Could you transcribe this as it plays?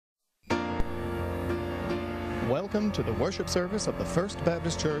Welcome to the worship service of the First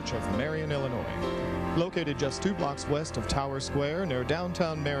Baptist Church of Marion, Illinois. Located just 2 blocks west of Tower Square near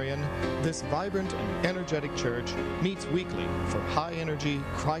downtown Marion, this vibrant and energetic church meets weekly for high-energy,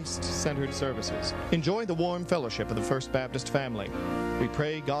 Christ-centered services. Enjoy the warm fellowship of the First Baptist family. We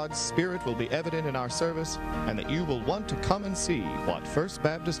pray God's Spirit will be evident in our service and that you will want to come and see what First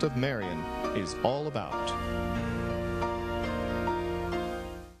Baptist of Marion is all about.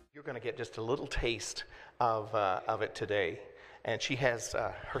 You're going to get just a little taste of it today. And she has,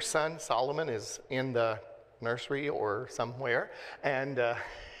 her son Solomon is in the nursery or somewhere. And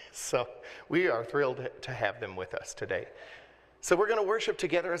so we are thrilled to have them with us today. So we're going to worship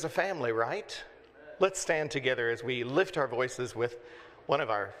together as a family, right? Let's stand together as we lift our voices with one of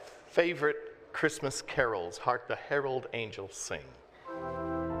our favorite Christmas carols, Hark the Herald Angels Sing.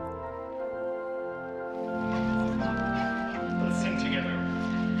 Let's sing together.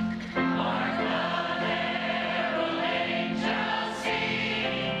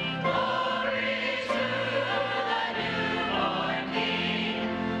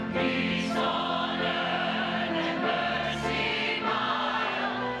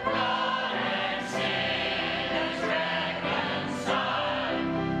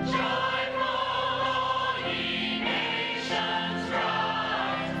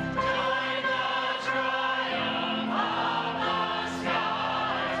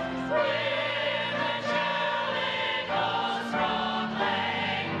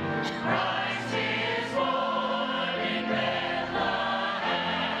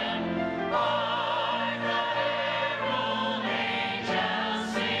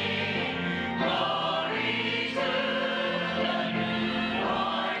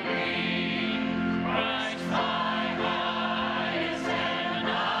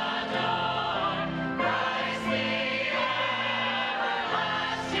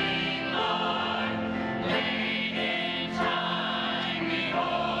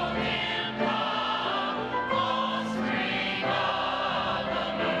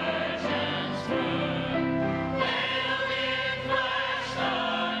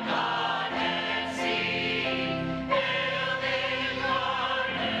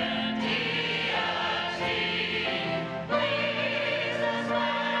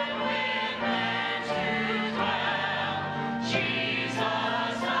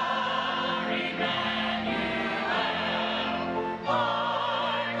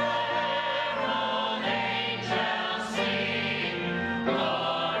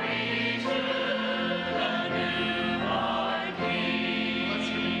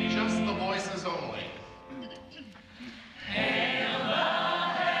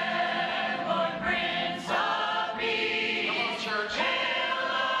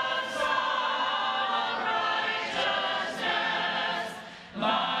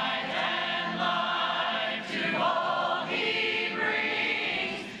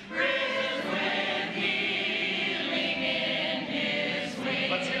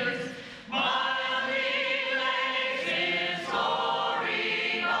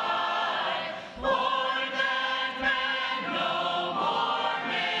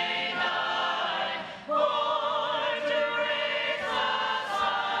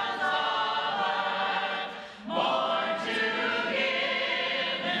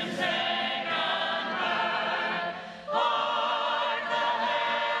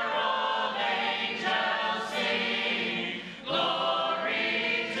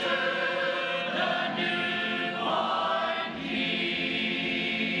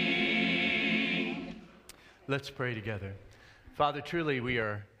 Let's pray together. Father, truly we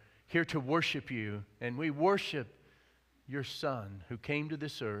are here to worship you, and we worship your Son who came to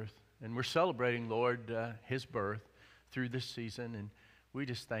this earth, and we're celebrating, Lord, his birth through this season, and we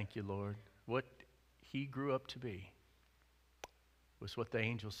just thank you, Lord. What he grew up to be was what the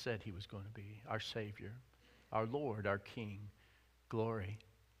angels said he was going to be, our Savior, our Lord, our King. Glory,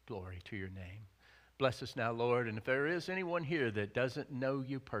 glory to your name. Bless us now, Lord, and if there is anyone here that doesn't know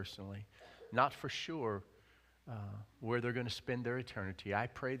you personally, not for sure where they're going to spend their eternity, I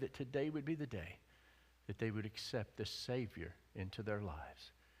pray that today would be the day that they would accept the Savior into their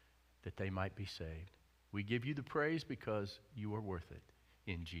lives, that they might be saved. We give you the praise because you are worth it.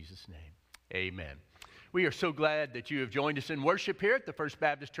 In Jesus' name, amen. We are so glad that you have joined us in worship here at the First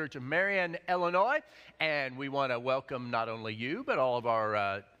Baptist Church of Marion, Illinois, and we want to welcome not only you, but all of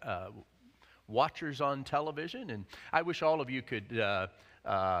our watchers on television, and I wish all of you could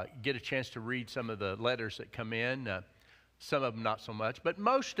get a chance to read some of the letters that come in. Some of them not so much, but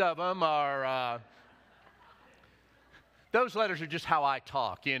most of them are those letters are just how I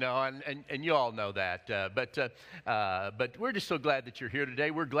talk, you know, and you all know that. But we're just so glad that you're here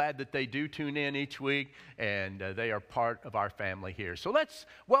today. We're glad that they do tune in each week, and they are part of our family here. So let's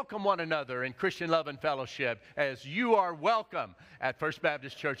welcome one another in Christian love and fellowship as you are welcome at First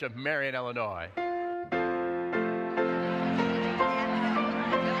Baptist Church of Marion, Illinois.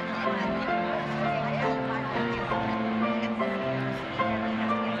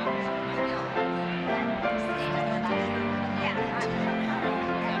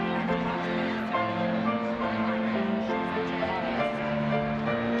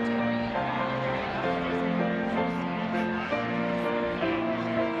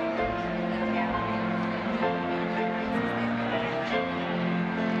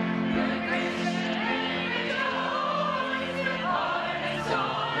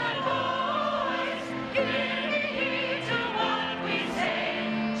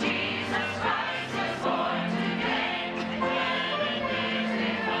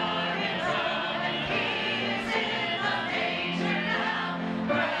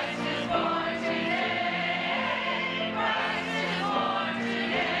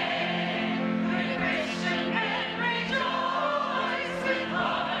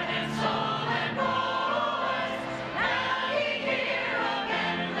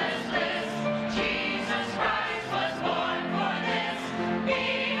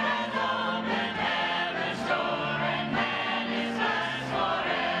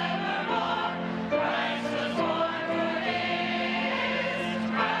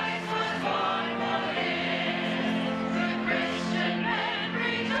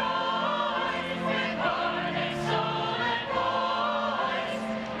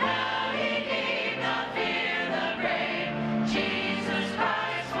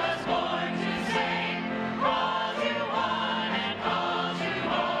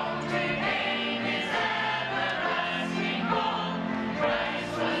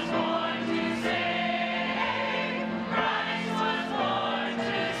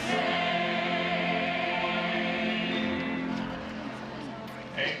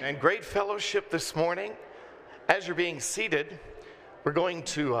 And great fellowship this morning. As you're being seated, we're going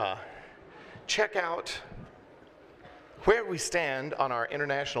to check out where we stand on our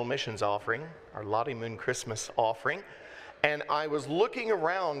international missions offering, our Lottie Moon Christmas offering. And I was looking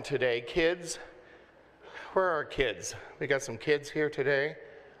around today, kids. Where are our kids? We got some kids here today.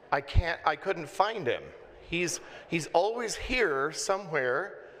 I couldn't find him. He's always here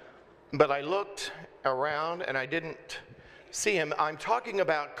somewhere, but I looked around and I didn't see him. I'm talking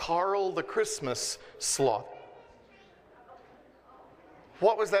about Carl the Christmas sloth.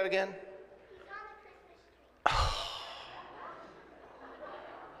 What was that again?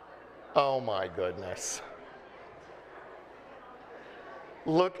 Oh my goodness.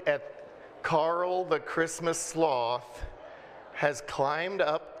 Look at Carl the Christmas sloth has climbed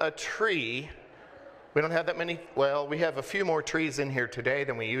up a tree. We don't have that many, well, we have a few more trees in here today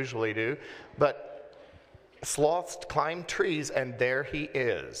than we usually do, but sloths climb trees, and there he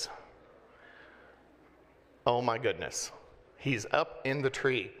is. Oh my goodness. He's up in the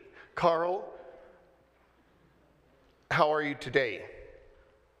tree. Carl, how are you today?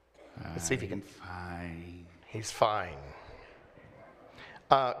 Let's see if you can. Fine. He's fine.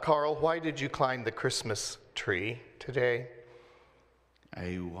 Carl, why did you climb the Christmas tree today?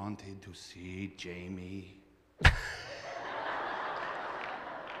 I wanted to see Jamie.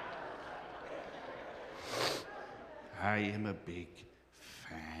 I am a big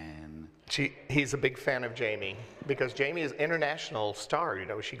fan. He's a big fan of Jamie because Jamie is an international star. You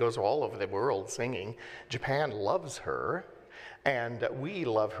know, she goes all over the world singing. Japan loves her, and we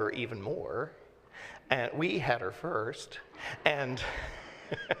love her even more. And we had her first. And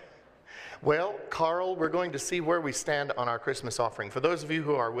well, Carl, we're going to see where we stand on our Christmas offering. For those of you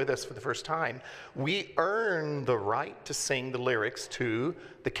who are with us for the first time, we earn the right to sing the lyrics to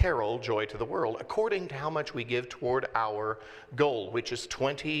the carol, Joy to the World, according to how much we give toward our goal, which is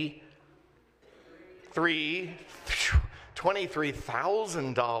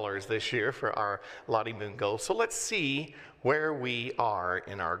 $23,000 this year for our Lottie Moon goal. So let's see where we are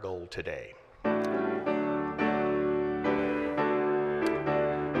in our goal today.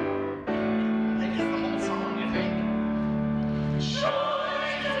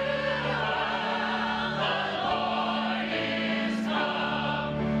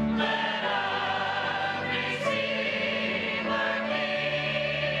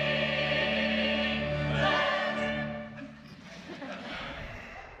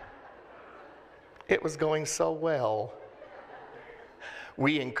 It was going so well.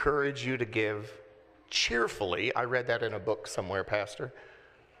 We encourage you to give cheerfully. I read that in a book somewhere, Pastor.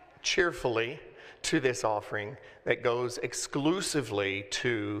 Cheerfully to this offering that goes exclusively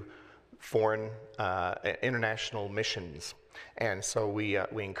to foreign international missions. And so we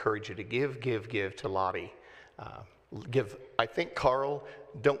encourage you to give to Lottie. Give, I think, Carl,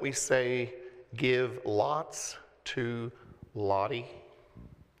 don't we say give lots to Lottie?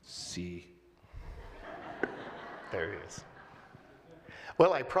 See. There it is.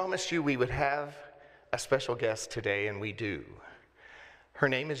 Well, I promised you we would have a special guest today, and we do. Her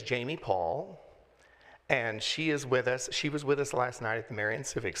name is Jamie Paul, and she is with us. She was with us last night at the Marion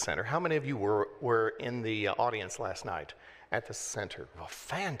Civic Center. How many of you were in the audience last night at the center? Well,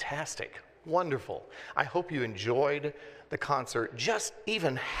 fantastic. Wonderful. I hope you enjoyed the concert just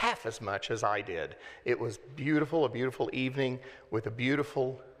even half as much as I did. It was beautiful, a beautiful evening with a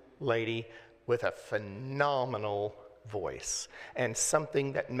beautiful lady with a phenomenal voice and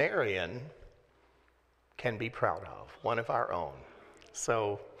something that Marion can be proud of, one of our own.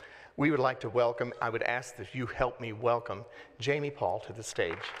 So we would like to welcome, I would ask that you help me welcome Jamie Paul to the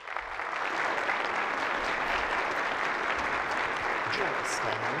stage.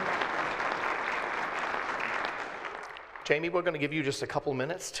 Jamie, we're going to give you just a couple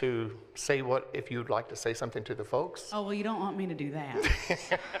minutes to say what, if you'd like to say something to the folks. Oh, well, you don't want me to do that.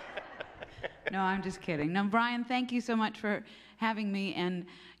 No, I'm just kidding. No, Brian, thank you so much for having me. And,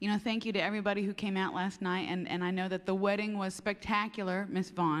 you know, thank you to everybody who came out last night. And I know that the wedding was spectacular, Miss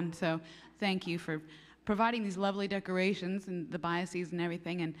Vaughn. So thank you for providing these lovely decorations and the biases and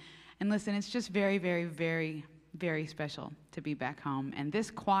everything. And listen, it's just very, very, very, very special to be back home. And this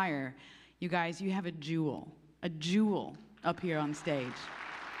choir, you guys, you have a jewel up here on stage.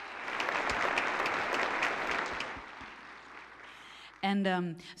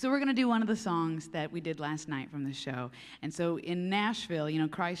 And so we're going to do one of the songs that we did last night from the show. And so in Nashville, you know,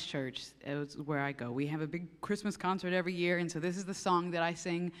 Christ Church is where I go. We have a big Christmas concert every year, and so this is the song that I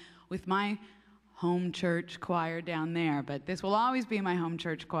sing with my home church choir down there. But this will always be my home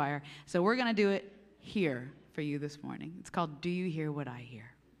church choir. So we're going to do it here for you this morning. It's called Do You Hear What I Hear?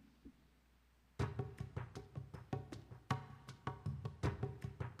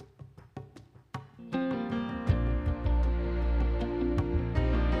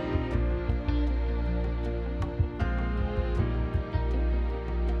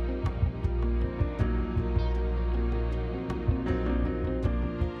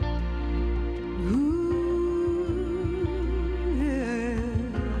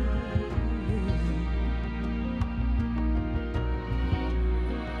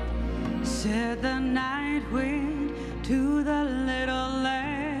 Said the night wind to the little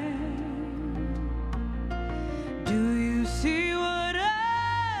lamb, do you see what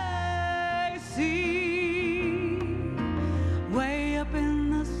I see? Way up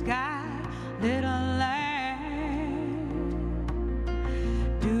in the sky, little lamb,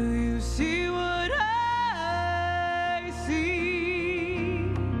 do you see what I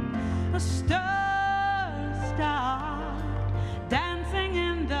see? A star dancing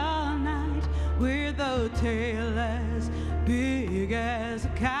in the night with a tail as big as a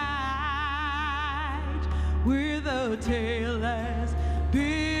kite, with a tail as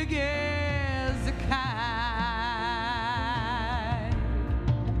big as a kite.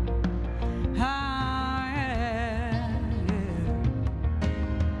 Ah, yeah,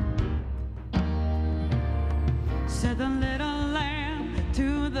 yeah. Said the little lamb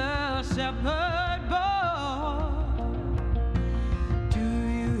to the shepherd boy,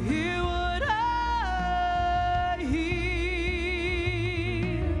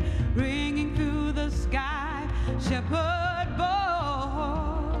 shepherd boy,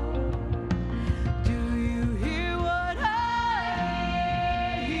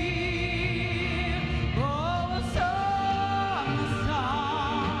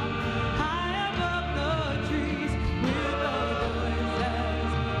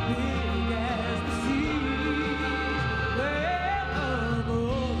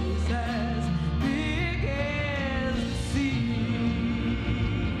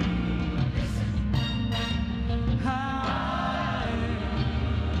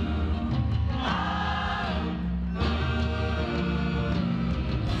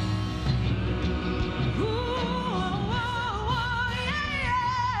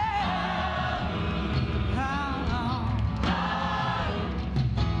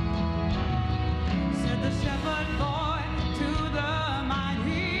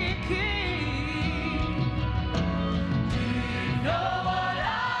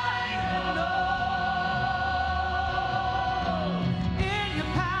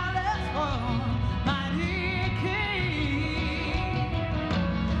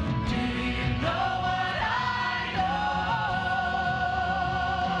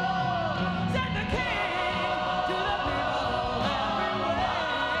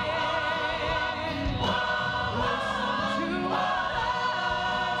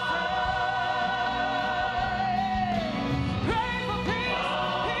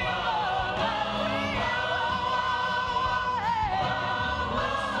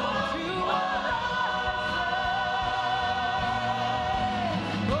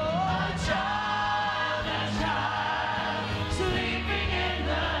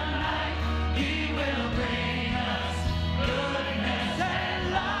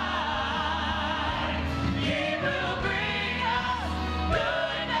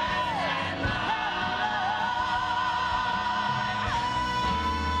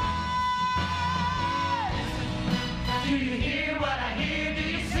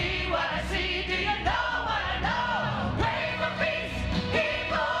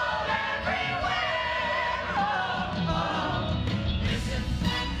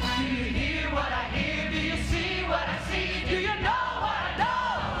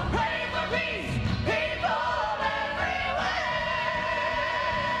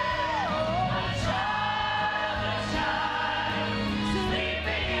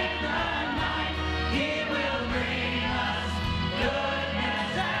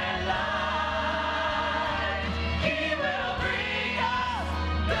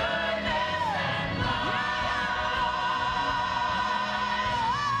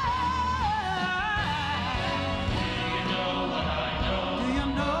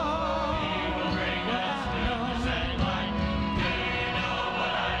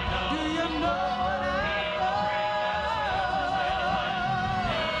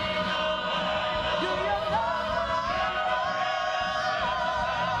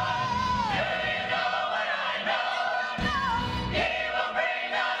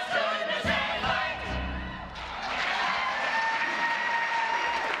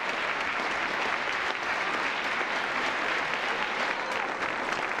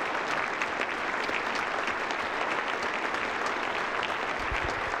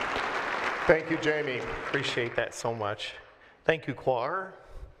 Thank you, Jamie. Appreciate that so much. Thank you, choir.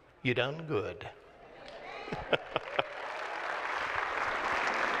 You done good.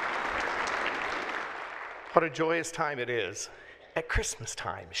 What a joyous time it is at Christmas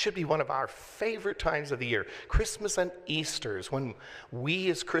time. It should be one of our favorite times of the year. Christmas and Easter is when we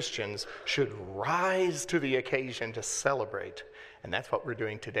as Christians should rise to the occasion to celebrate. And that's what we're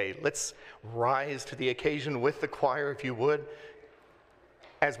doing today. Let's rise to the occasion with the choir, if you would,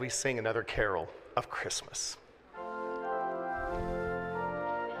 as we sing another carol of Christmas.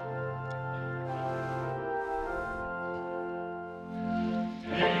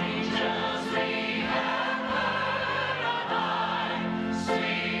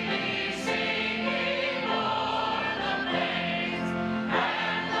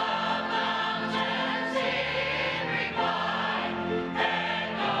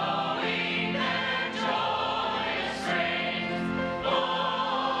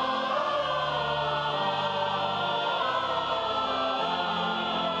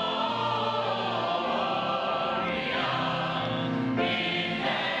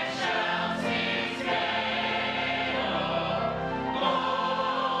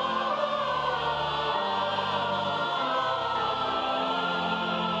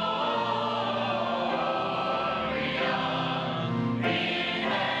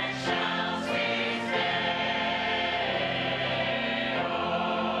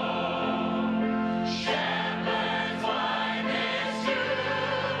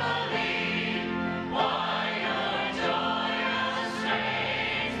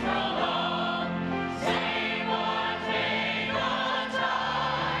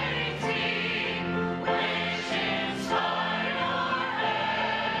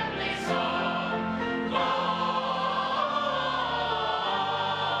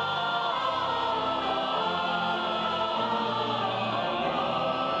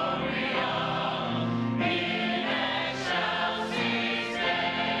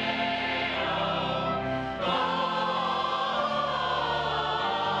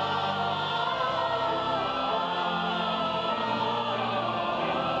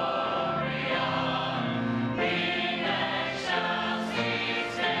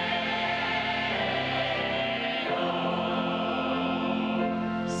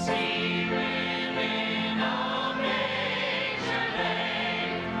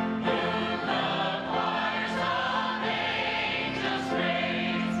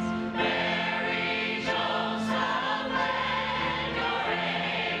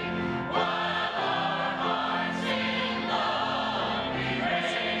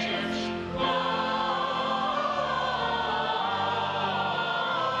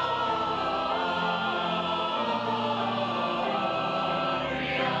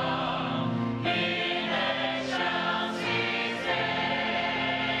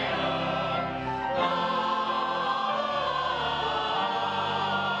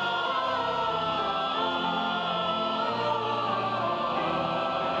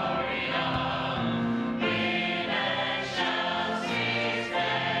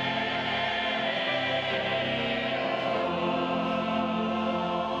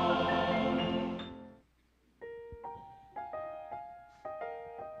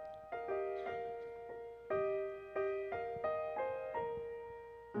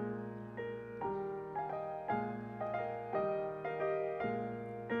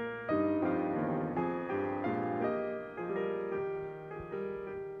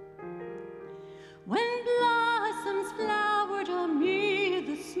 When blossoms flowered amid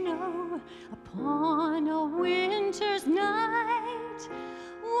the snow, upon a winter's night,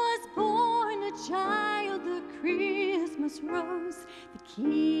 was born a child, the Christmas rose, the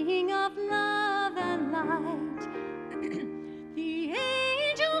King of love and light. The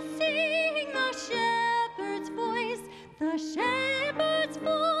angels sing, the shepherd's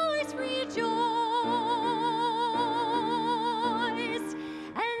voice rejoiced.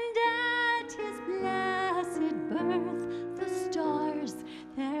 And at his blessed birth, the stars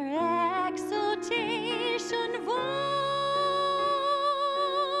their exultation voiced.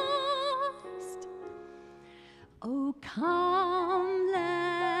 Oh, come,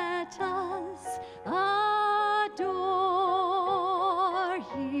 let us adore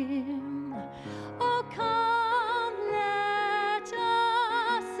him. Oh, come, let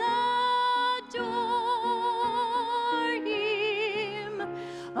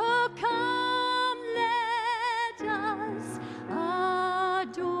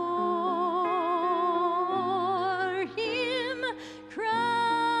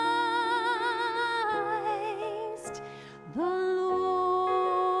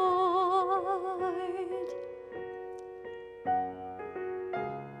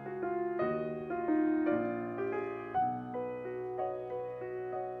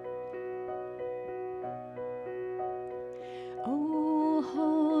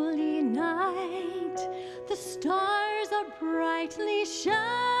brightly shining.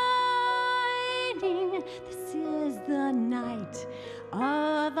 This is the night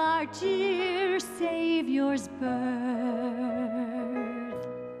of our dear Savior's birth.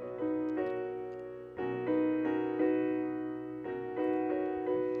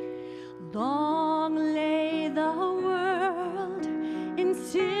 Long lay the world in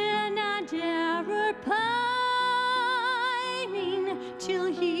sin and error pining, till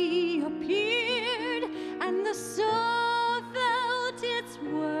he appeared and the soul felt its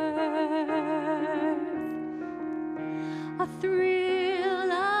worth. A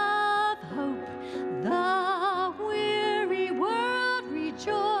thrill of hope, the weary world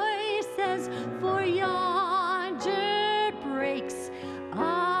rejoices, for yonder breaks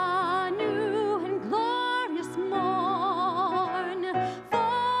a new and glorious morn.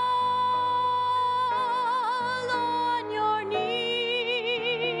 Fall on your knees.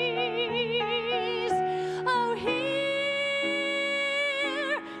 Oh, hear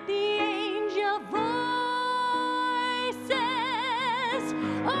the angel voices.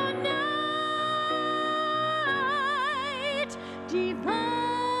 Oh, night divine.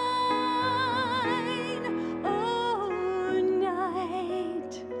 Oh,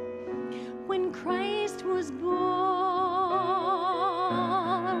 night when Christ was born.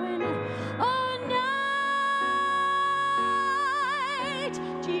 Oh, night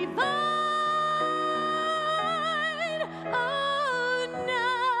divine. Oh,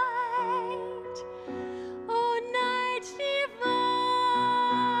 night. Oh, night divine.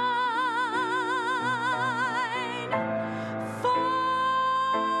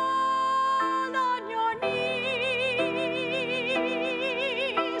 Fall on your knees.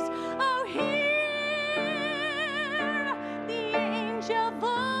 Oh, hear the angel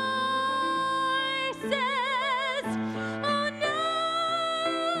voices. Oh, night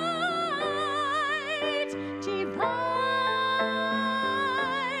divine.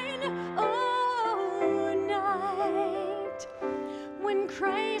 Oh, night when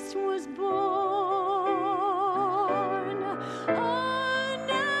Christ was born. Oh,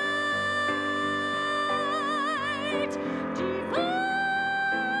 night divine.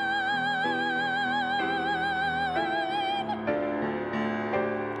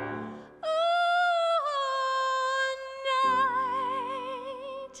 Oh,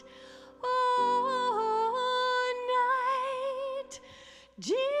 night. Oh, night divine.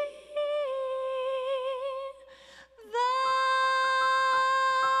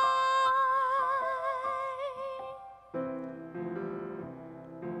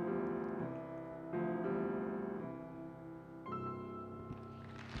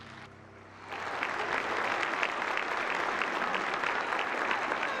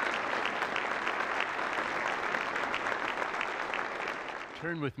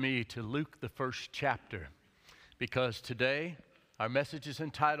 Turn with me to Luke, the first chapter, because today our message is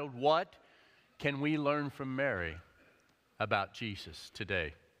entitled, What Can We Learn from Mary About Jesus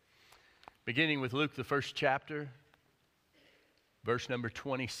Today? Beginning with Luke, the first chapter, verse number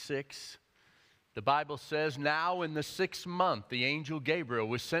 26, the Bible says, Now in the 6th month, the angel Gabriel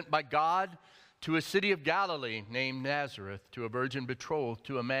was sent by God to a city of Galilee named Nazareth, to a virgin betrothed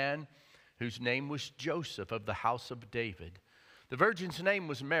to a man whose name was Joseph, of the house of David. The virgin's name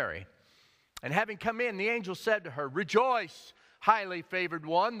was Mary. And having come in, the angel said to her, Rejoice, highly favored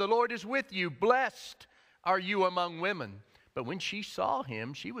one, the Lord is with you. Blessed are you among women. But when she saw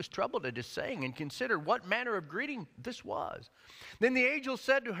him, she was troubled at his saying, and considered what manner of greeting this was. Then the angel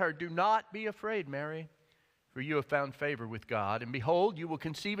said to her, Do not be afraid, Mary, for you have found favor with God. And behold, you will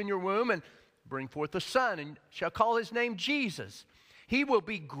conceive in your womb and bring forth a son, and shall call his name Jesus. He will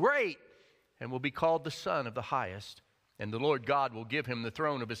be great and will be called the Son of the Highest. And the Lord God will give him the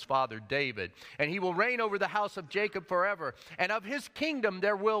throne of his father David. And he will reign over the house of Jacob forever. And of his kingdom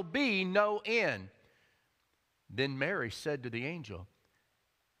there will be no end. Then Mary said to the angel,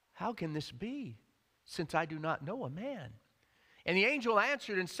 How can this be, since I do not know a man? And the angel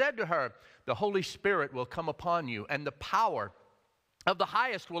answered and said to her, The Holy Spirit will come upon you, and the power of the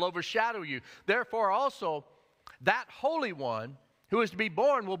Highest will overshadow you. Therefore also that Holy One who is to be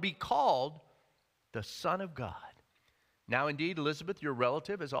born will be called the Son of God. Now indeed, Elizabeth, your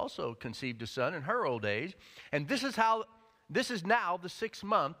relative, has also conceived a son in her old age, and this is now the 6th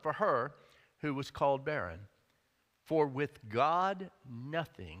month for her who was called barren. For with God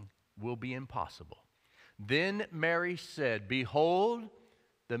nothing will be impossible. Then Mary said, Behold,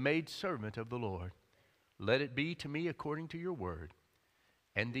 the maidservant of the Lord. Let it be to me according to your word.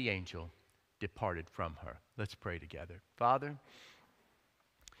 And the angel departed from her. Let's pray together. Father,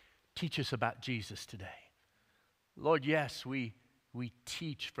 teach us about Jesus today. Lord, yes, we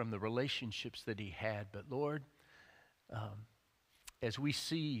teach from the relationships that he had, but Lord, as we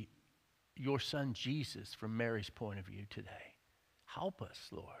see your son Jesus from Mary's point of view today. Help us,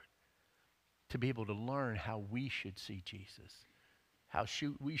 Lord, to be able to learn how we should see Jesus, how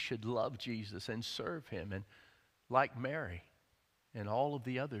we should love Jesus and serve him, and like Mary and all of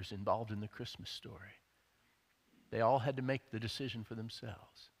the others involved in the Christmas story, they all had to make the decision for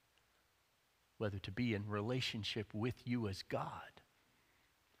themselves whether to be in relationship with you as God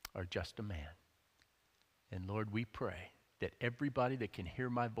or just a man. And Lord, we pray that everybody that can hear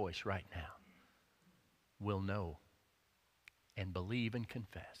my voice right now will know and believe and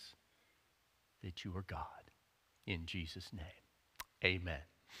confess that you are God. In Jesus' name, amen.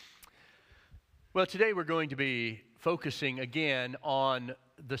 Well, today we're going to be focusing again on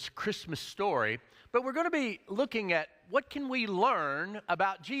this Christmas story, but we're going to be looking at what can we learn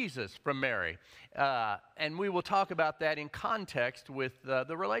about Jesus from Mary. And we will talk about that in context with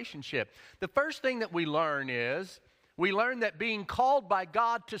the relationship. The first thing that we learn is, we learn that being called by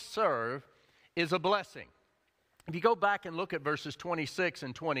God to serve is a blessing. If you go back and look at verses 26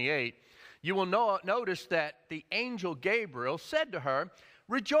 and 28, you will notice that the angel Gabriel said to her,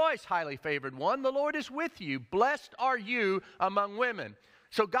 "Rejoice, highly favored one, the Lord is with you. Blessed are you among women."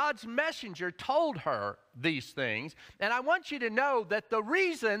 So God's messenger told her these things, and I want you to know that the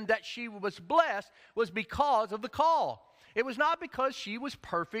reason that she was blessed was because of the call. It was not because she was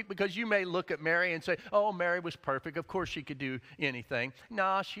perfect, because you may look at Mary and say, oh, Mary was perfect, of course she could do anything.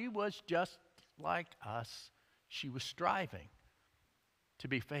 No, she was just like us. She was striving to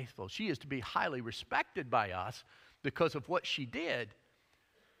be faithful. She is to be highly respected by us because of what she did.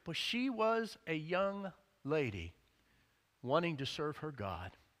 But she was a young lady wanting to serve her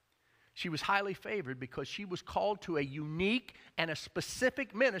God. She was highly favored because she was called to a unique and a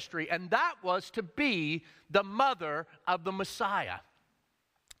specific ministry, and that was to be the mother of the Messiah.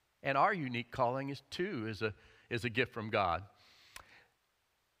 And our unique calling is a gift from God.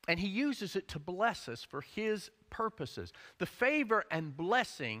 And he uses it to bless us for his purposes. The favor and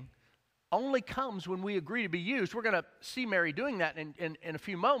blessing only comes when we agree to be used. We're going to see Mary doing that in a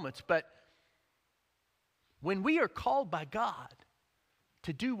few moments, but when we are called by God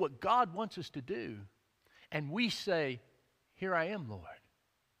to do what God wants us to do, and we say, here I am, Lord,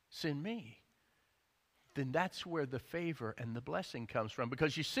 send me, then that's where the favor and the blessing comes from.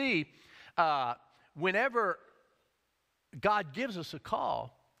 Because you see, whenever God gives us a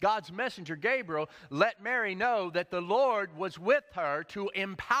call, God's messenger Gabriel let Mary know that the Lord was with her to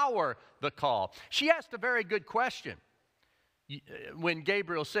empower the call. She asked a very good question. When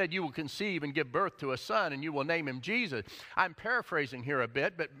Gabriel said, you will conceive and give birth to a son and you will name him Jesus. I'm paraphrasing here a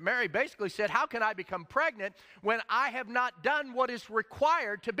bit, but Mary basically said, how can I become pregnant when I have not done what is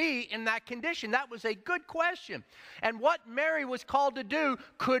required to be in that condition? That was a good question. And what Mary was called to do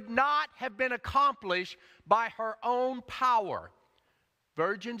could not have been accomplished by her own power.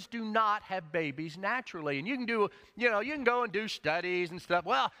 Virgins do not have babies naturally. And you can go and do studies and stuff.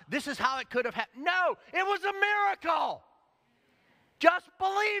 Well, this is how it could have happened. No, it was a miracle. Just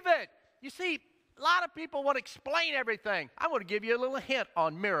believe it. You see, a lot of people want to explain everything. I want to give you a little hint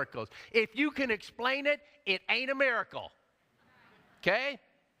on miracles. If you can explain it, it ain't a miracle. Okay?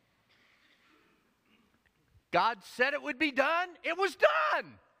 God said it would be done. It was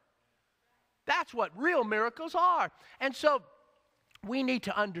done. That's what real miracles are. And so we need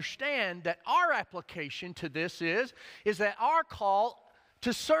to understand that our application to this is that our call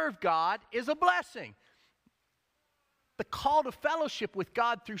to serve God is a blessing. The call to fellowship with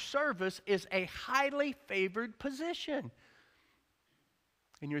God through service is a highly favored position.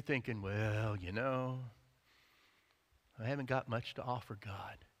 And you're thinking, well, I haven't got much to offer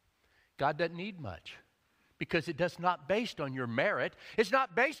God. God doesn't need much because it's not based on your merit. It's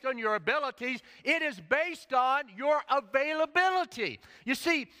not based on your abilities. It is based on your availability. You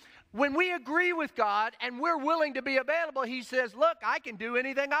see, when we agree with God and we're willing to be available, he says, look, I can do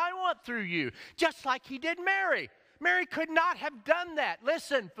anything I want through you, just like he did Mary. Mary could not have done that.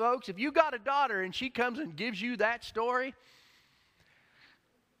 Listen, folks, if you got a daughter and she comes and gives you that story,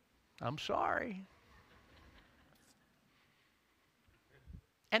 I'm sorry.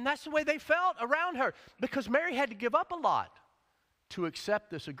 And that's the way they felt around her, because Mary had to give up a lot to accept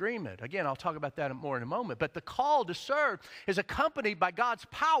this agreement. Again, I'll talk about that more in a moment. But the call to serve is accompanied by God's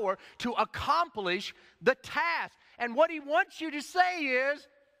power to accomplish the task. And what he wants you to say is,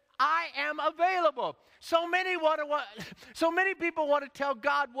 I am available. So many people want to tell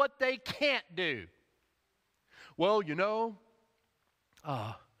God what they can't do. Well,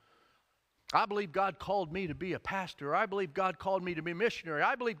 I believe God called me to be a pastor. I believe God called me to be a missionary.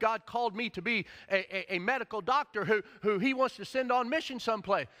 I believe God called me to be a medical doctor who he wants to send on mission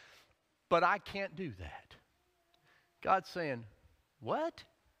someplace. But I can't do that. God's saying, what?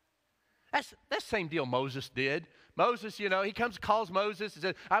 That's the same deal Moses did. Moses, he calls Moses and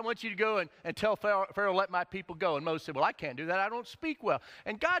says, I want you to go and tell Pharaoh, let my people go. And Moses said, well, I can't do that. I don't speak well.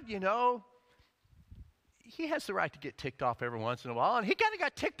 And God, he has the right to get ticked off every once in a while. And he kind of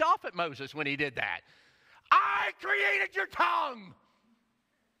got ticked off at Moses when he did that. I created your tongue.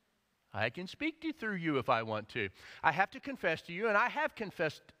 I can speak through you if I want to. I have to confess to you, and I have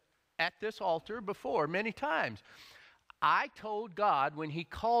confessed at this altar before many times. I told God when he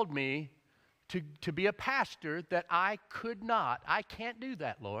called me to be a pastor that I could not. I can't do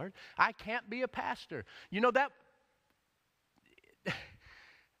that, Lord. I can't be a pastor. That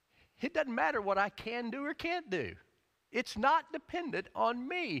it doesn't matter what I can do or can't do. It's not dependent on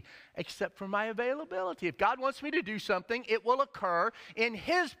me except for my availability. If God wants me to do something, it will occur in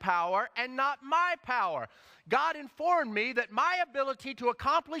his power and not my power. God informed me that my ability to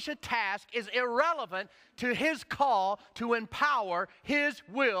accomplish a task is irrelevant to his call to empower his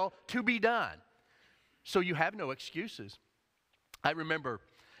will to be done. So you have no excuses. I remember,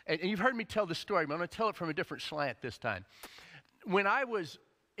 and you've heard me tell this story, but I'm going to tell it from a different slant this time. When I was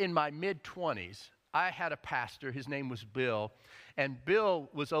in my mid-20s, I had a pastor. His name was Bill, and Bill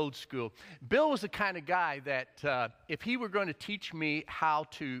was old school. Bill was the kind of guy that if he were going to teach me how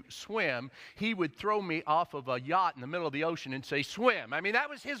to swim, he would throw me off of a yacht in the middle of the ocean and say, swim. I mean, that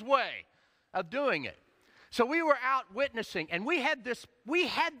was his way of doing it. So we were out witnessing, and we had this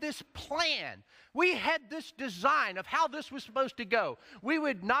plan. We had this design of how this was supposed to go. We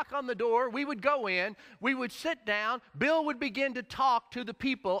would knock on the door. We would go in. We would sit down. Bill would begin to talk to the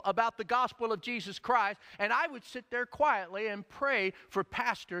people about the gospel of Jesus Christ, and I would sit there quietly and pray for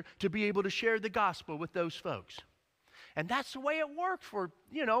Pastor to be able to share the gospel with those folks. And that's the way it worked for,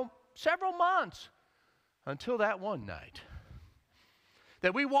 several months until that one night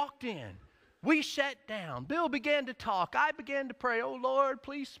that we walked in. We sat down. Bill began to talk. I began to pray, oh, Lord,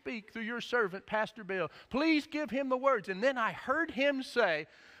 please speak through your servant, Pastor Bill. Please give him the words. And then I heard him say,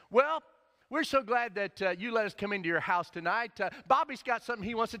 well, we're so glad that you let us come into your house tonight. Bobby's got something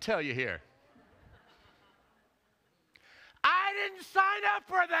he wants to tell you here. I didn't sign up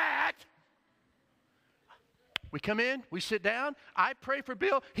for that. We come in, we sit down, I pray for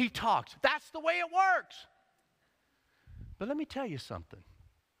Bill, he talks. That's the way it works. But let me tell you something.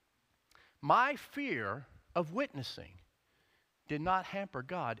 My fear of witnessing did not hamper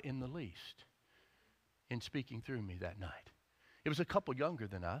God in the least in speaking through me that night. It was a couple younger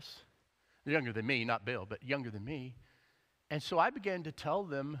than us, younger than me, not Bill, but younger than me. And so I began to tell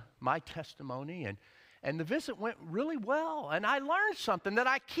them my testimony, and the visit went really well. And I learned something that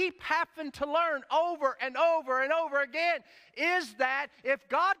I keep having to learn over and over and over again, is that if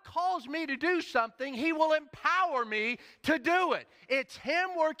God calls me to do something, he will empower me to do it. It's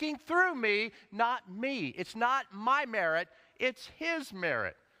him working through me, not me. It's not my merit, it's his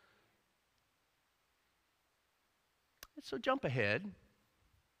merit. And so jump ahead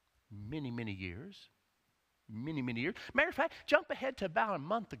many, many years. Many, many years. Matter of fact, jump ahead to about a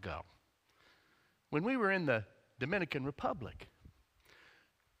month ago, when we were in the Dominican Republic.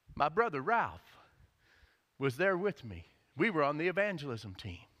 My brother Ralph was there with me. We were on the evangelism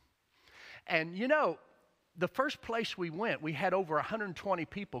team. And the first place we went, we had over 120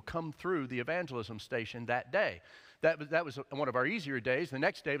 people come through the evangelism station that day. That was one of our easier days. The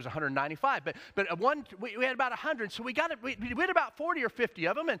next day was 195. But we had about 100, so we had about 40 or 50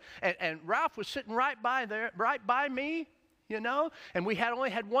 of them, and Ralph was sitting right by me. And we only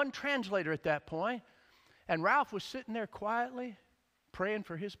had one translator at that point. And Ralph was sitting there quietly praying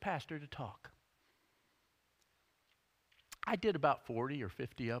for his pastor to talk. I did about 40 or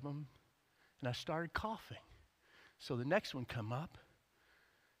 50 of them, and I started coughing. So the next one come up,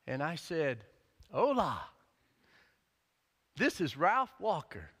 and I said, hola, this is Ralph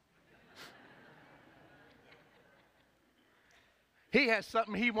Walker. He has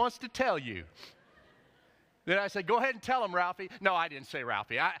something he wants to tell you. Then I said, go ahead and tell him, Ralphie. No, I didn't say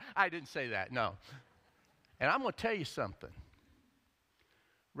Ralphie. I didn't say that, no. And I'm going to tell you something.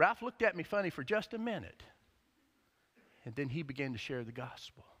 Ralph looked at me funny for just a minute. And then he began to share the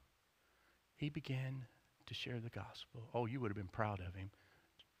gospel. He began to share the gospel. Oh, you would have been proud of him.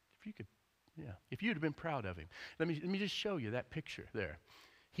 If you'd have been proud of him. Let me just show you that picture there.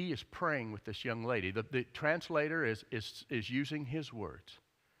 He is praying with this young lady. The translator is using his words.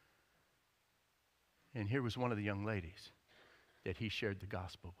 And here was one of the young ladies that he shared the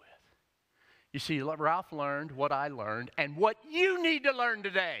gospel with. You see, Ralph learned what I learned and what you need to learn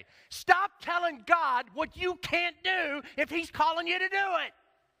today. Stop telling God what you can't do if he's calling you to do it.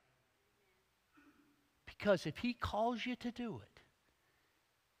 Because if he calls you to do it,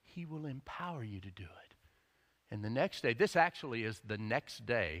 he will empower you to do it. And the next day, this actually is the next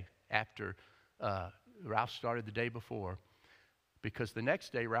day after Ralph started the day before, because the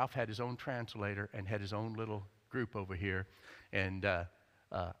next day Ralph had his own translator and had his own little group over here, and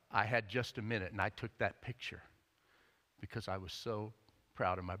I had just a minute, and I took that picture because I was so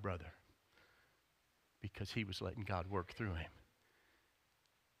proud of my brother, because he was letting God work through him.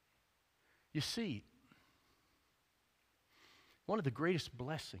 You see, one of the greatest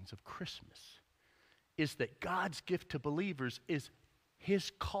blessings of Christmas is that God's gift to believers is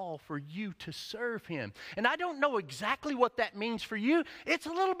His call for you to serve Him. And I don't know exactly what that means for you. It's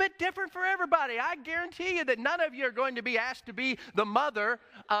a little bit different for everybody. I guarantee you that none of you are going to be asked to be the mother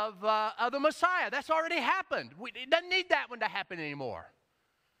of the Messiah. That's already happened. It doesn't need that one to happen anymore.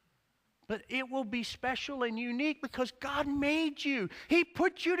 But it will be special and unique because God made you. He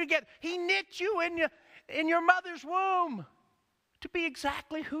put you together. He knit you in your mother's womb to be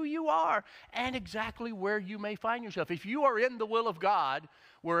exactly who you are and exactly where you may find yourself. If you are in the will of God,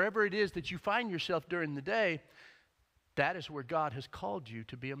 wherever it is that you find yourself during the day, that is where God has called you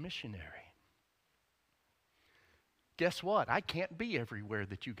to be a missionary. Guess what? I can't be everywhere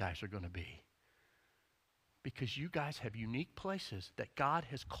that you guys are going to be, because you guys have unique places that God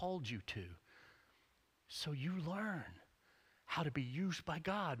has called you to. So you learn how to be used by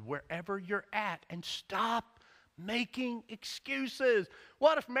God wherever you're at, and stop making excuses.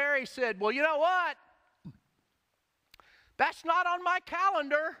 What if Mary said, well, you know what? That's not on my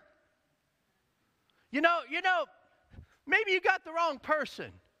calendar. You know, maybe you got the wrong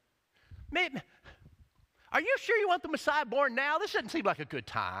person. Maybe, are you sure you want the Messiah born now? This doesn't seem like a good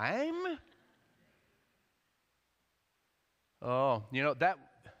time. Oh,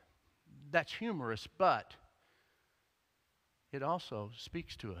 that's humorous, but it also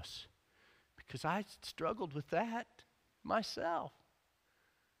speaks to us, because I struggled with that myself.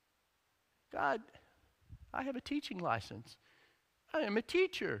 God, I have a teaching license. I am a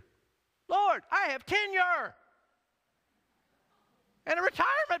teacher. Lord, I have tenure and a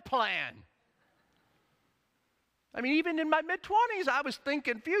retirement plan. I mean, even in my mid-20s, I was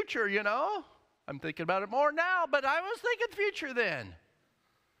thinking future, I'm thinking about it more now, but I was thinking future then.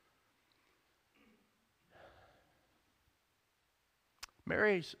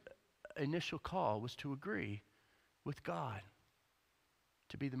 Mary's initial call was to agree with God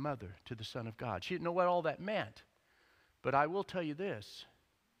to be the mother to the Son of God. She didn't know what all that meant, but I will tell you this.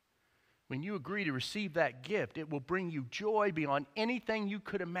 When you agree to receive that gift, it will bring you joy beyond anything you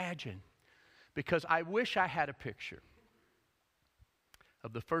could imagine, because I wish I had a picture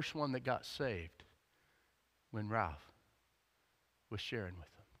of the first one that got saved when Ralph was sharing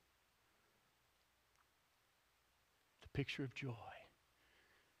with them. The picture of joy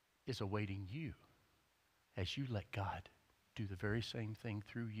is awaiting you as you let God do the very same thing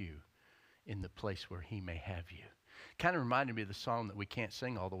through you in the place where He may have you. Kind of reminded me of the song that we can't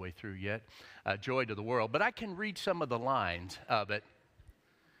sing all the way through yet, Joy to the World, but I can read some of the lines of it.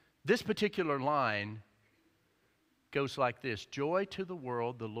 This particular line goes like this: joy to the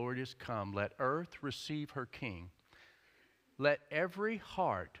world, the Lord is come. Let earth receive her King. Let every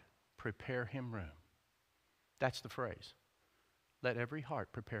heart prepare Him room. That's the phrase. Let every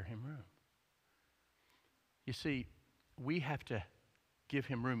heart prepare Him room. You see, we have to give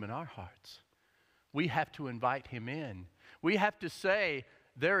Him room in our hearts. We have to invite Him in. We have to say,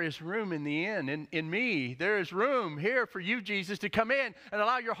 there is room in the inn, in me. There is room here for you, Jesus, to come in and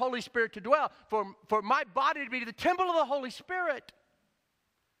allow your Holy Spirit to dwell, for my body to be the temple of the Holy Spirit.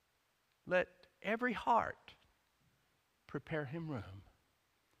 Let every heart prepare Him room.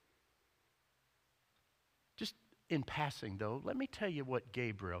 Just in passing, though, let me tell you what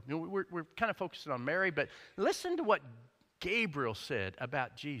Gabriel, we're kind of focusing on Mary, but listen to what Gabriel said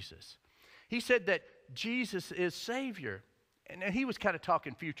about Jesus. He said that Jesus is Savior. And he was kind of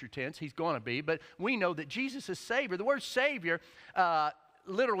talking future tense. He's going to be. But we know that Jesus is Savior. The word Savior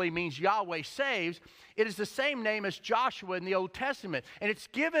literally means Yahweh saves. It is the same name as Joshua in the Old Testament. And it's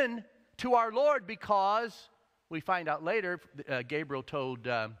given to our Lord because, we find out later, Gabriel told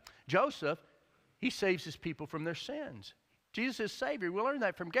Joseph, He saves His people from their sins. Jesus is Savior. We learn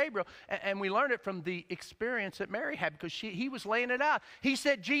that from Gabriel. And we learn it from the experience that Mary had, because he was laying it out. He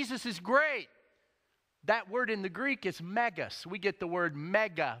said, Jesus is great. That word in the Greek is megas. We get the word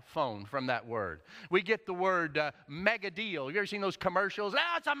megaphone from that word. We get the word mega deal. You ever seen those commercials?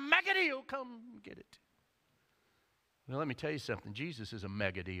 It's a mega deal. Come get it. Well, let me tell you something. Jesus is a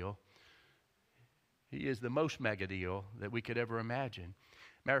mega deal. He is the most mega deal that we could ever imagine.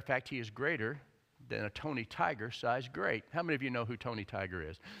 Matter of fact, He is greater than a Tony Tiger size great. How many of you know who Tony Tiger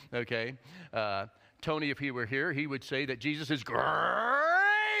is? Okay. Tony, if he were here, he would say that Jesus is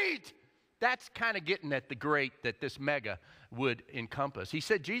great. That's kind of getting at the great that this mega would encompass. He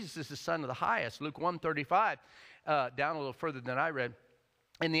said Jesus is the Son of the highest. Luke 1:35, down a little further than I read.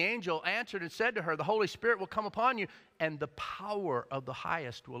 And the angel answered and said to her, the Holy Spirit will come upon you, and the power of the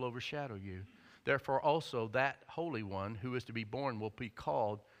highest will overshadow you. Therefore also that Holy One who is to be born will be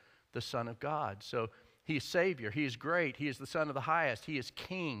called the Son of God. So he is Savior. He is great. He is the Son of the highest. He is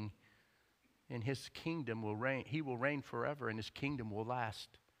King. And his kingdom will reign. He will reign forever, and his kingdom will last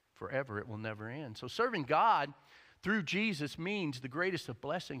forever. It will never end. So serving God through Jesus means the greatest of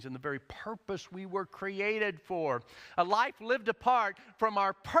blessings and the very purpose we were created for. A life lived apart from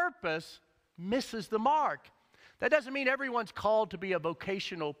our purpose misses the mark. That doesn't mean everyone's called to be a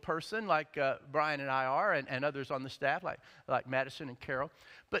vocational person like Brian and I are, and others on the staff like Madison and Carol.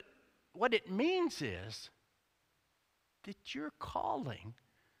 But what it means is that your calling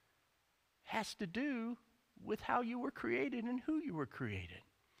has to do with how you were created and who you were created.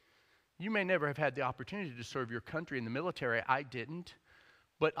 You may never have had the opportunity to serve your country in the military. I didn't.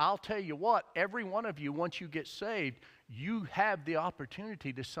 But I'll tell you what, every one of you, once you get saved, you have the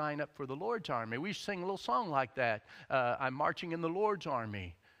opportunity to sign up for the Lord's Army. We sing a little song like that. I'm marching in the Lord's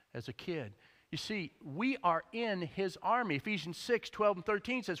Army as a kid. You see, we are in his army. Ephesians 6:12 and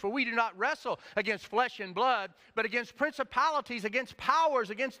 13 says, for we do not wrestle against flesh and blood, but against principalities, against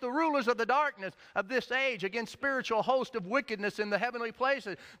powers, against the rulers of the darkness of this age, against spiritual hosts of wickedness in the heavenly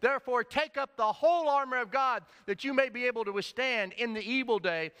places. Therefore, take up the whole armor of God, that you may be able to withstand in the evil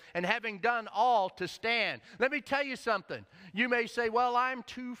day, and having done all, to stand. Let me tell you something. You may say, well, I'm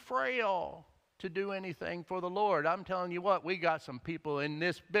too frail to do anything for the Lord. I'm telling you what, we got some people in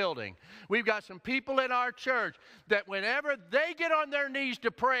this building. We've got some people in our church that whenever they get on their knees to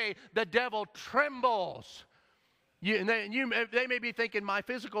pray, the devil trembles. They may be thinking, my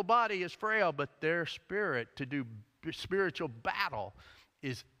physical body is frail, but their spirit to do spiritual battle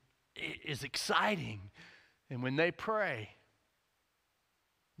is exciting. And when they pray,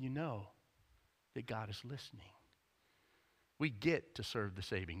 you know that God is listening. We get to serve the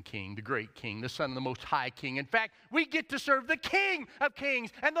saving King, the great King, the Son of the Most High King. In fact, we get to serve the King of Kings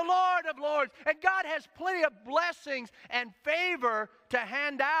and the Lord of Lords. And God has plenty of blessings and favor to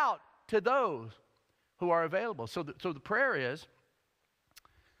hand out to those who are available. So the prayer is,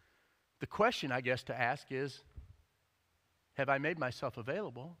 the question I guess to ask is, have I made myself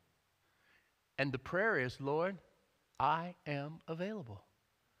available? And the prayer is, Lord, I am available.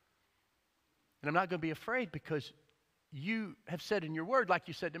 And I'm not going to be afraid, because you have said in your word, like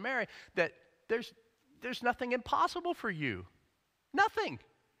you said to Mary, that there's nothing impossible for you. Nothing.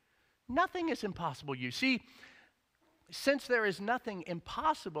 Nothing is impossible. You see, since there is nothing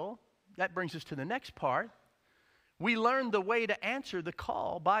impossible, that brings us to the next part. We learn the way to answer the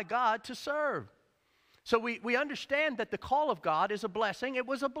call by God to serve. So we understand that the call of God is a blessing. It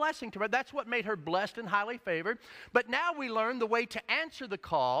was a blessing to her. That's what made her blessed and highly favored. But now we learn the way to answer the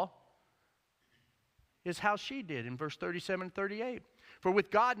call is how she did in verse 37 and 38. For with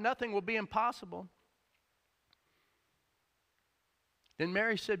God nothing will be impossible. Then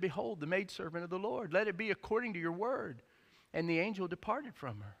Mary said, behold, the maidservant of the Lord, let it be according to your word. And the angel departed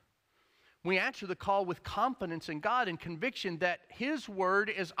from her. We answer the call with confidence in God and conviction that his word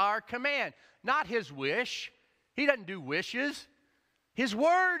is our command, not his wish. He doesn't do wishes. His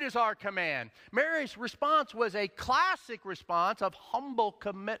word is our command. Mary's response was a classic response of humble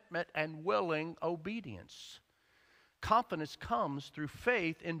commitment and willing obedience. Confidence comes through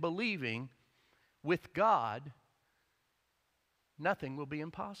faith in believing with God, nothing will be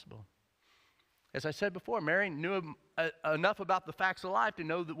impossible. As I said before, Mary knew enough about the facts of life to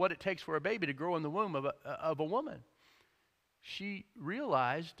know that what it takes for a baby to grow in the womb of a woman. She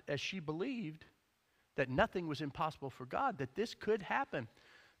realized, as she believed, that nothing was impossible for God, that this could happen.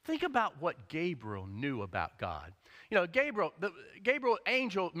 Think about what Gabriel knew about God. You know, Gabriel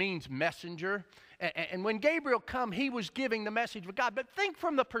angel means messenger. And when Gabriel come, he was giving the message of God. But think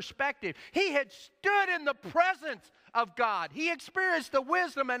from the perspective. He had stood in the presence of God. He experienced the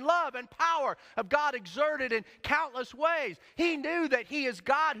wisdom and love and power of God exerted in countless ways. He knew that he is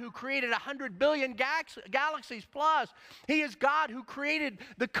God who created 100 billion galaxies plus. He is God who created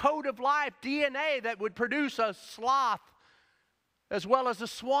the code of life, DNA, that would produce a sloth, as well as a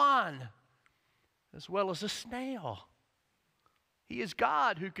swan, as well as a snail. He is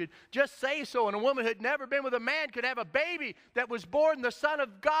God who could just say so, and a woman who had never been with a man could have a baby that was born the Son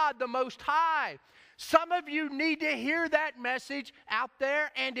of God, the Most High. Some of you need to hear that message out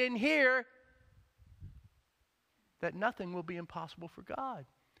there and in here, that nothing will be impossible for God.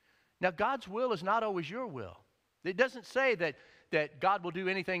 Now, God's will is not always your will. It doesn't say that God will do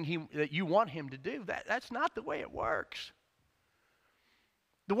anything that you want him to do. That's not the way it works.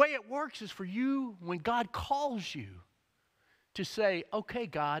 The way it works is for you, when God calls you, to say, okay,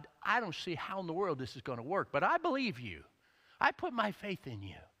 God, I don't see how in the world this is going to work, but I believe you. I put my faith in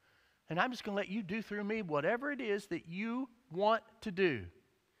you. And I'm just going to let you do through me whatever it is that you want to do.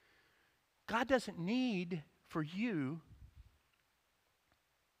 God doesn't need for you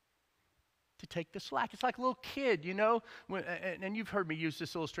to take the slack. It's like a little kid, you know, and you've heard me use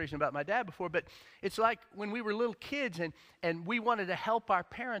this illustration about my dad before, but it's like when we were little kids and we wanted to help our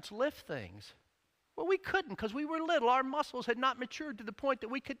parents lift things. Well, we couldn't because we were little. Our muscles had not matured to the point that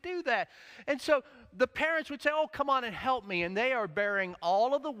we could do that. And so the parents would say, oh, come on and help me. And they are bearing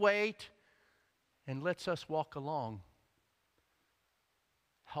all of the weight and lets us walk along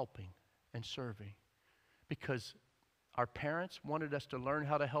helping and serving because our parents wanted us to learn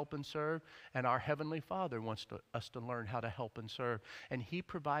how to help and serve, and our Heavenly Father wants us to learn how to help and serve. And He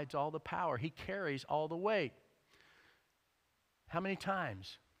provides all the power. He carries all the weight. How many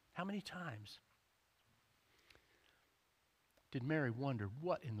times did Mary wonder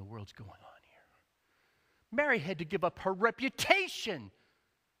what in the world's going on here? Mary had to give up her reputation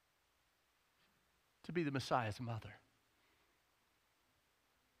to be the Messiah's mother.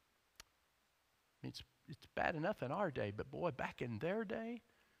 It's bad enough in our day, but boy, back in their day,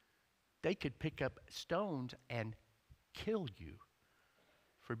 they could pick up stones and kill you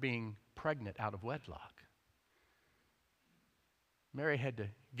for being pregnant out of wedlock. Mary had to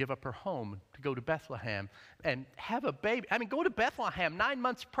give up her home to go to Bethlehem and have a baby. I mean, go to Bethlehem 9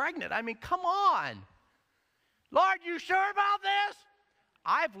 months pregnant. I mean, come on. Lord, you sure about this?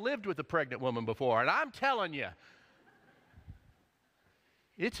 I've lived with a pregnant woman before, and I'm telling you,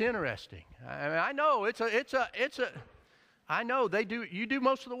 it's interesting. I mean, I know I know you do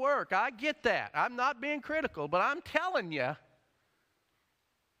most of the work. I get that. I'm not being critical, but I'm telling you,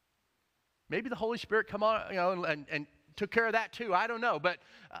 maybe the Holy Spirit come on, you know, and took care of that too. I don't know. But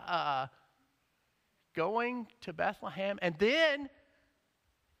going to Bethlehem and then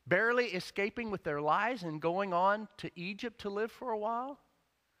barely escaping with their lives and going on to Egypt to live for a while.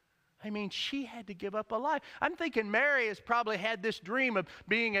 I mean, she had to give up a life. I'm thinking Mary has probably had this dream of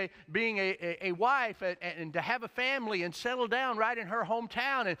being a wife and to have a family and settle down right in her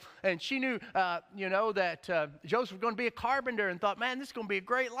hometown. And she knew, that Joseph was going to be a carpenter and thought, man, this is going to be a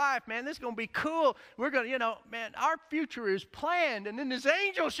great life, man. This is going to be cool. We're going to, man, our future is planned. And then this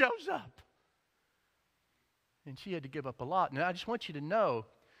angel shows up. And she had to give up a lot. Now, I just want you to know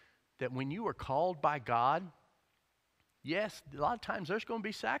that when you are called by God, yes, a lot of times there's going to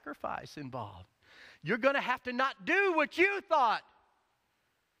be sacrifice involved. You're going to have to not do what you thought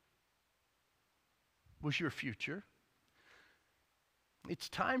was your future. It's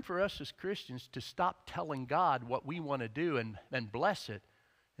time for us as Christians to stop telling God what we want to do and bless it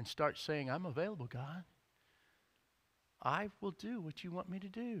and start saying, I'm available, God. I will do what you want me to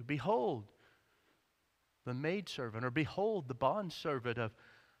do. Behold, the maidservant, or behold, the bondservant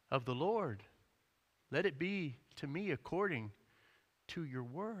of the Lord. Let it be to me according to your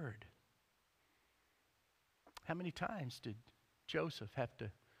word. How many times did Joseph have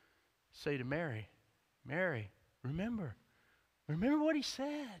to say to Mary, Mary, remember what he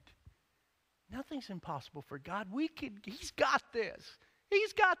said. Nothing's impossible for God. He's got this.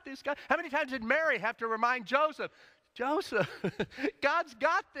 He's got this. God. How many times did Mary have to remind Joseph, God's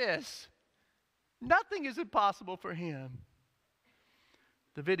got this. Nothing is impossible for him.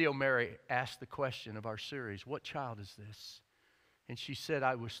 The video Mary asked the question of our series, what child is this? And she said,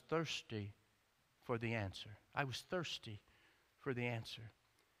 I was thirsty for the answer. I was thirsty for the answer.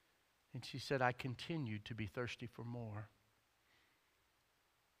 And she said, I continued to be thirsty for more.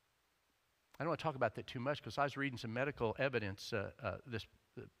 I don't want to talk about that too much because I was reading some medical evidence this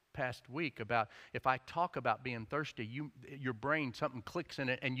past week about if I talk about being thirsty, your brain, something clicks in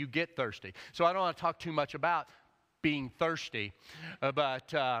it and you get thirsty. So I don't want to talk too much about being thirsty,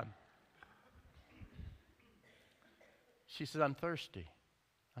 but she says, I'm thirsty.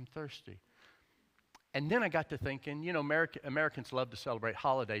 And then I got to thinking, Americans love to celebrate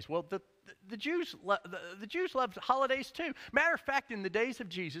holidays. Well, the Jews loved holidays too. Matter of fact, in the days of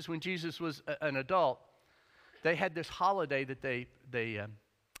Jesus, when Jesus was an adult, they had this holiday that they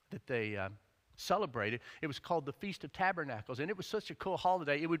celebrated. It was called the Feast of Tabernacles, and it was such a cool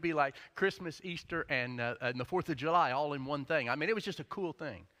holiday. It would be like Christmas, Easter, and the 4th of July all in one thing. I mean, it was just a cool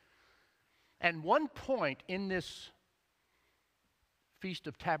thing. And one point in this Feast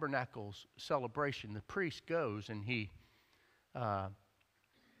of Tabernacles celebration, the priest goes and he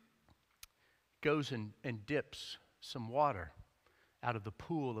goes and dips some water out of the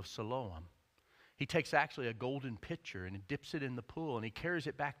pool of Siloam. He takes actually a golden pitcher and he dips it in the pool and he carries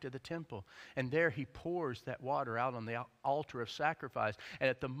it back to the temple. And there he pours that water out on the altar of sacrifice. And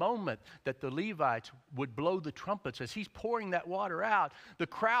at the moment that the Levites would blow the trumpets, as he's pouring that water out, the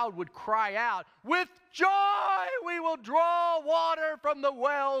crowd would cry out, "With joy we will draw water from the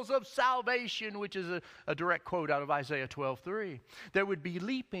wells of salvation," which is a direct quote out of Isaiah 12:3. There would be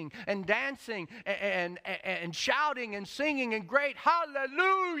leaping and dancing and shouting and singing, and great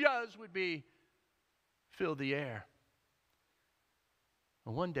hallelujahs would be fill the air.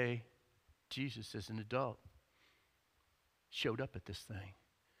 And one day, Jesus, as an adult, showed up at this thing.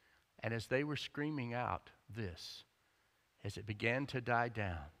 And as they were screaming out this, as it began to die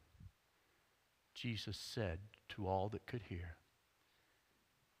down, Jesus said to all that could hear,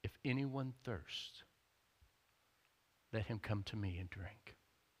 "If anyone thirsts, let him come to me and drink."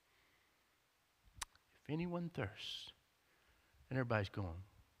 If anyone thirsts. And everybody's going,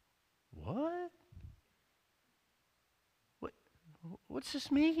 "What? What's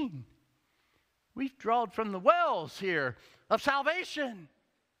this mean? We've drawn from the wells here of salvation.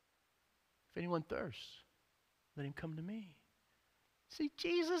 If anyone thirsts, let him come to me." See,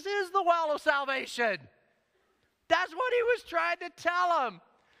 Jesus is the well of salvation. That's what he was trying to tell them.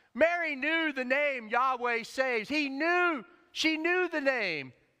 Mary knew the name Yahweh saves. She knew the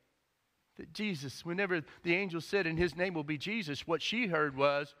name that Jesus, whenever the angel said, "In his name will be Jesus," what she heard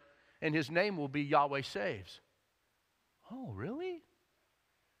was, "And his name will be Yahweh saves." Oh, really?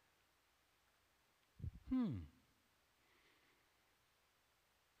 You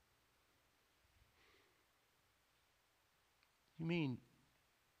mean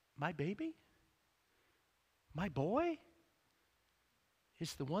my baby? My boy?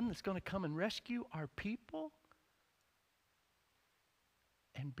 Is the one that's going to come and rescue our people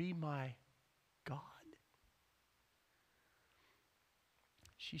and be my God?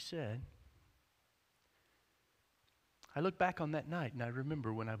 She said, I look back on that night and I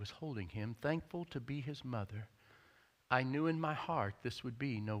remember when I was holding him, thankful to be his mother, I knew in my heart this would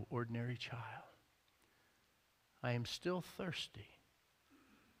be no ordinary child. I am still thirsty,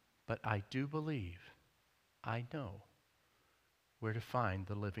 but I do believe, I know where to find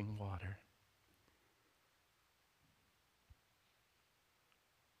the living water.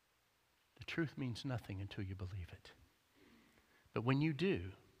 The truth means nothing until you believe it. But when you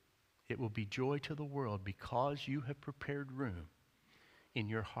do, it will be joy to the world because you have prepared room in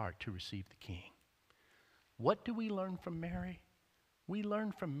your heart to receive the King. What do we learn from Mary? We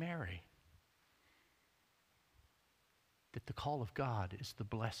learn from Mary that the call of God is the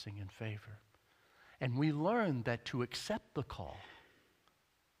blessing and favor. And we learn that to accept the call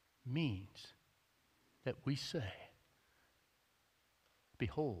means that we say,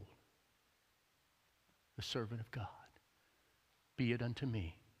 "Behold, the servant of God, be it unto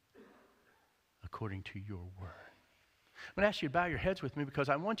me according to your word." I'm going to ask you to bow your heads with me because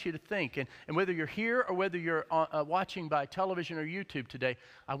I want you to think, and whether you're here or whether you're watching by television or YouTube today,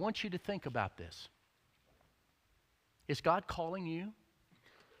 I want you to think about this. Is God calling you?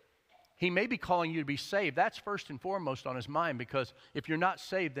 He may be calling you to be saved. That's first and foremost on his mind, because if you're not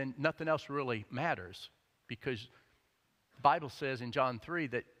saved, then nothing else really matters, because the Bible says in John 3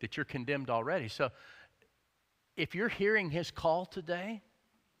 that you're condemned already. So if you're hearing his call today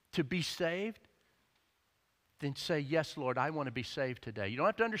to be saved, then say, "Yes, Lord, I want to be saved today." You don't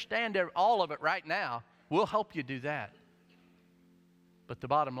have to understand all of it right now. We'll help you do that. But the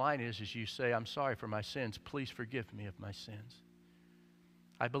bottom line is you say, "I'm sorry for my sins. Please forgive me of my sins.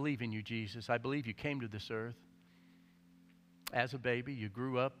 I believe in you, Jesus. I believe you came to this earth as a baby. You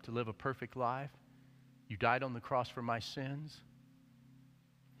grew up to live a perfect life. You died on the cross for my sins.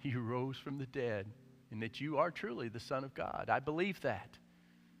 You rose from the dead, and that you are truly the Son of God. I believe that."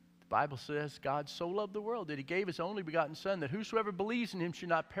 The Bible says God so loved the world that he gave his only begotten Son, that whosoever believes in him should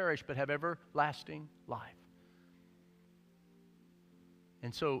not perish but have everlasting life.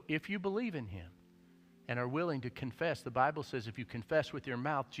 And so if you believe in him and are willing to confess, the Bible says if you confess with your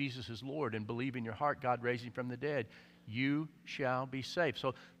mouth Jesus is Lord and believe in your heart God raised him from the dead, you shall be saved.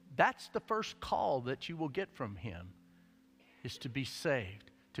 So that's the first call that you will get from him, is to be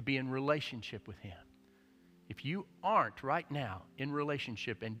saved, to be in relationship with him. If you aren't right now in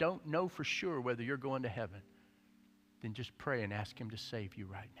relationship and don't know for sure whether you're going to heaven, then just pray and ask him to save you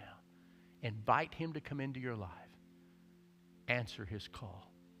right now. Invite him to come into your life. Answer his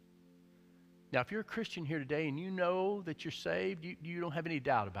call. Now, if you're a Christian here today and you know that you're saved, you don't have any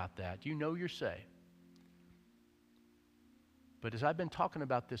doubt about that. You know you're saved. But as I've been talking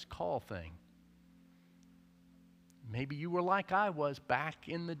about this call thing, maybe you were like I was back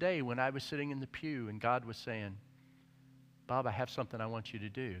in the day when I was sitting in the pew and God was saying, "Bob, I have something I want you to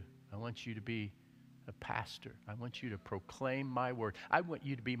do. I want you to be a pastor. I want you to proclaim my word. I want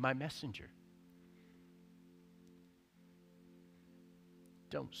you to be my messenger.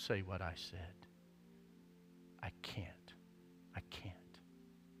 Don't say what I said. I can't. I can't.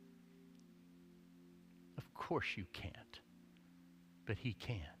 Of course you can't, but he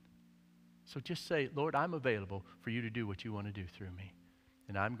can. So just say, Lord, I'm available for you to do what you want to do through me.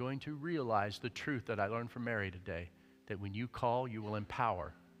 And I'm going to realize the truth that I learned from Mary today, that when you call, you will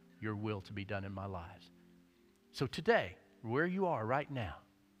empower your will to be done in my lives. So today, where you are right now,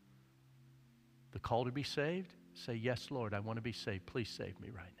 the call to be saved, say, yes, Lord, I want to be saved. Please save me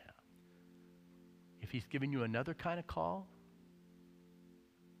right now. If he's given you another kind of call,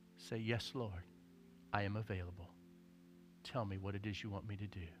 say, yes, Lord, I am available. Tell me what it is you want me to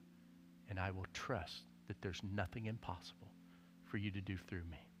do, and I will trust that there's nothing impossible for you to do through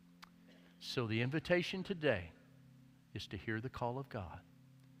me. So the invitation today is to hear the call of God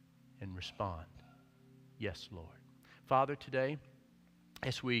and respond, yes, Lord. Father, today,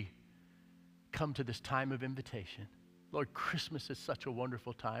 as we come to this time of invitation, Lord, Christmas is such a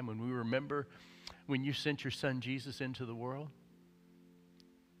wonderful time when we remember when you sent your son Jesus into the world.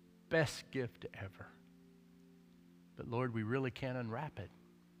 Best gift ever. But Lord, we really can't unwrap it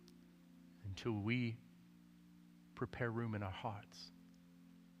until we prepare room in our hearts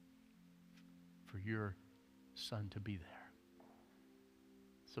for your son to be there.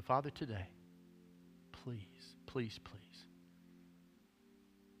 So Father, today, please, please, please,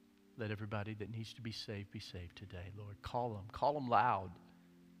 let everybody that needs to be saved today, Lord. Call them loud.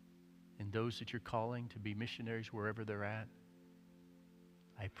 And those that you're calling to be missionaries wherever they're at,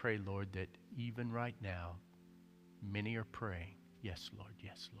 I pray, Lord, that even right now, many are praying, yes, Lord,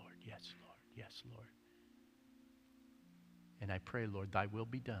 yes, Lord, yes, Lord, yes, Lord. And I pray, Lord, thy will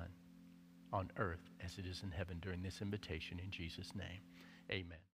be done on earth as it is in heaven during this invitation in Jesus' name. Amen.